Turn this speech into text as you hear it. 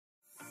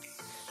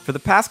For the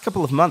past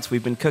couple of months,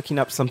 we've been cooking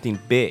up something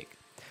big.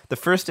 The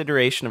first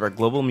iteration of our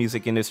Global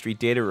Music Industry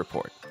Data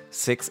Report,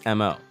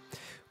 6MO.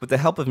 With the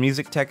help of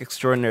music tech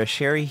extraordinaire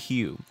Sherry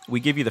Hugh, we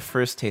give you the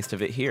first taste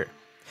of it here.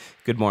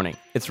 Good morning.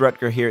 It's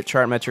Rutger here at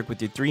Chartmetric with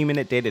your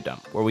 3-minute data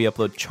dump, where we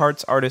upload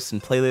charts, artists,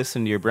 and playlists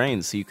into your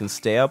brain so you can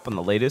stay up on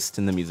the latest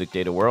in the music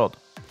data world.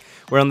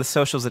 We're on the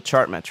socials at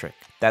Chartmetric.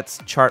 That's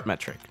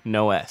Chartmetric,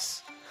 no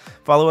S.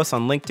 Follow us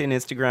on LinkedIn,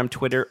 Instagram,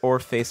 Twitter, or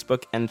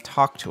Facebook, and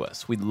talk to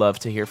us. We'd love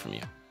to hear from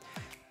you.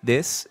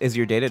 This is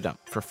your data dump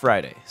for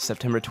Friday,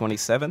 September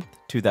 27th,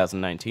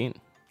 2019.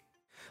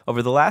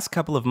 Over the last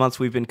couple of months,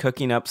 we've been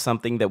cooking up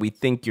something that we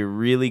think you're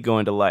really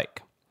going to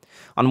like.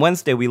 On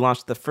Wednesday, we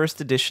launched the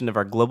first edition of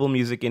our Global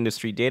Music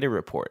Industry Data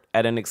Report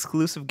at an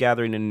exclusive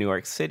gathering in New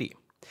York City,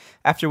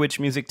 after which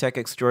music tech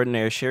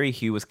extraordinaire Sherry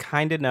Hugh was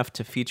kind enough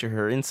to feature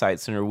her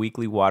insights in her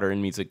weekly Water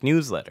and Music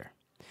newsletter.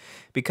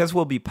 Because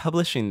we'll be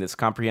publishing this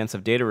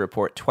comprehensive data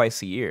report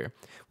twice a year,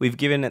 we've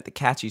given it the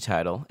catchy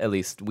title, at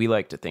least we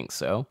like to think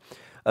so,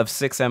 of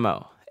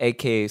 6MO,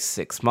 aka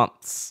 6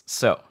 months.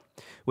 So,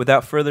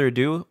 without further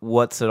ado,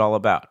 what's it all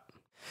about?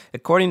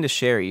 According to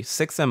Sherry,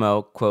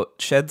 6MO, quote,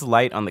 sheds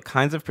light on the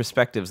kinds of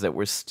perspectives that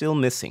we're still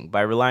missing by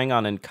relying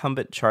on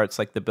incumbent charts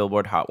like the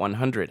Billboard Hot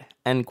 100,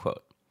 end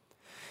quote.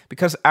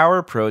 Because our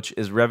approach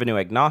is revenue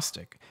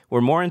agnostic,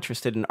 we're more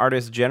interested in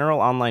artists'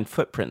 general online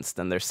footprints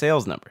than their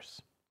sales numbers.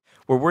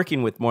 We're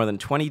working with more than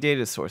 20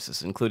 data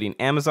sources, including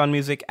Amazon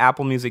Music,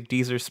 Apple Music,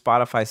 Deezer,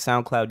 Spotify,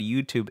 SoundCloud,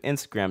 YouTube,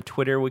 Instagram,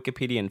 Twitter,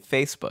 Wikipedia, and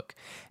Facebook,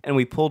 and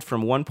we pulled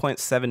from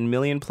 1.7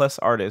 million plus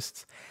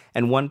artists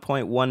and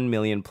 1.1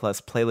 million plus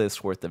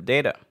playlists worth of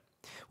data.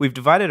 We've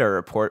divided our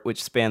report,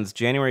 which spans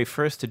January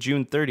 1st to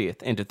June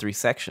 30th, into 3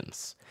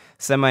 sections: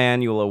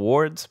 semi-annual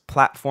awards,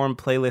 platform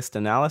playlist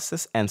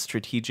analysis, and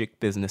strategic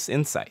business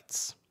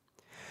insights.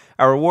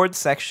 Our awards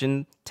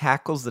section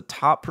tackles the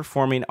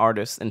top-performing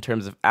artists in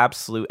terms of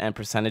absolute and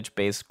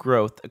percentage-based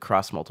growth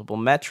across multiple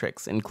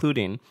metrics,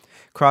 including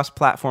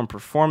cross-platform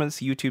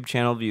performance, YouTube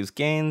channel views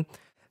gain,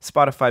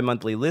 Spotify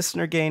monthly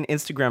listener gain,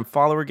 Instagram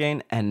follower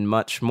gain, and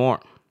much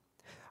more.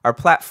 Our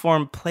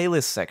platform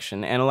playlist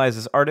section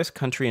analyzes artist,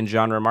 country, and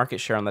genre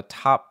market share on the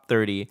top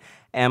 30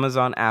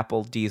 Amazon,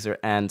 Apple, Deezer,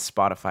 and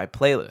Spotify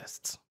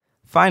playlists.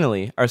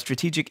 Finally, our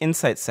strategic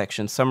insights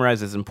section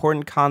summarizes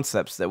important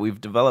concepts that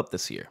we've developed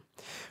this year,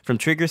 from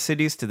trigger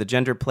cities to the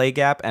gender play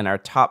gap and our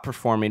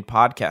top-performing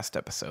podcast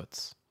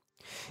episodes.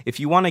 If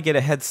you want to get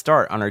a head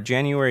start on our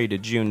January to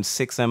June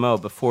 6MO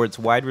before its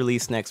wide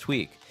release next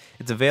week,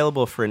 it's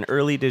available for an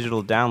early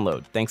digital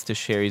download thanks to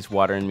Sherry's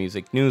Water and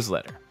Music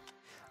newsletter.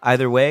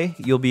 Either way,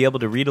 you'll be able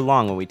to read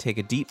along when we take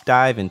a deep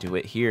dive into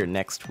it here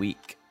next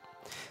week.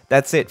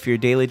 That's it for your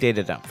daily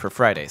data dump for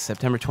Friday,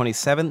 September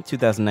 27th,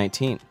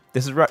 2019.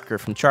 This is Rutger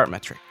from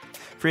Chartmetric.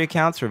 Free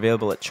accounts are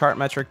available at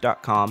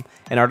chartmetric.com,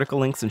 and article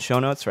links and show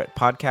notes are at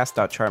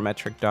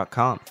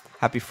podcast.chartmetric.com.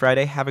 Happy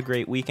Friday, have a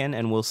great weekend,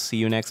 and we'll see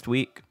you next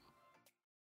week.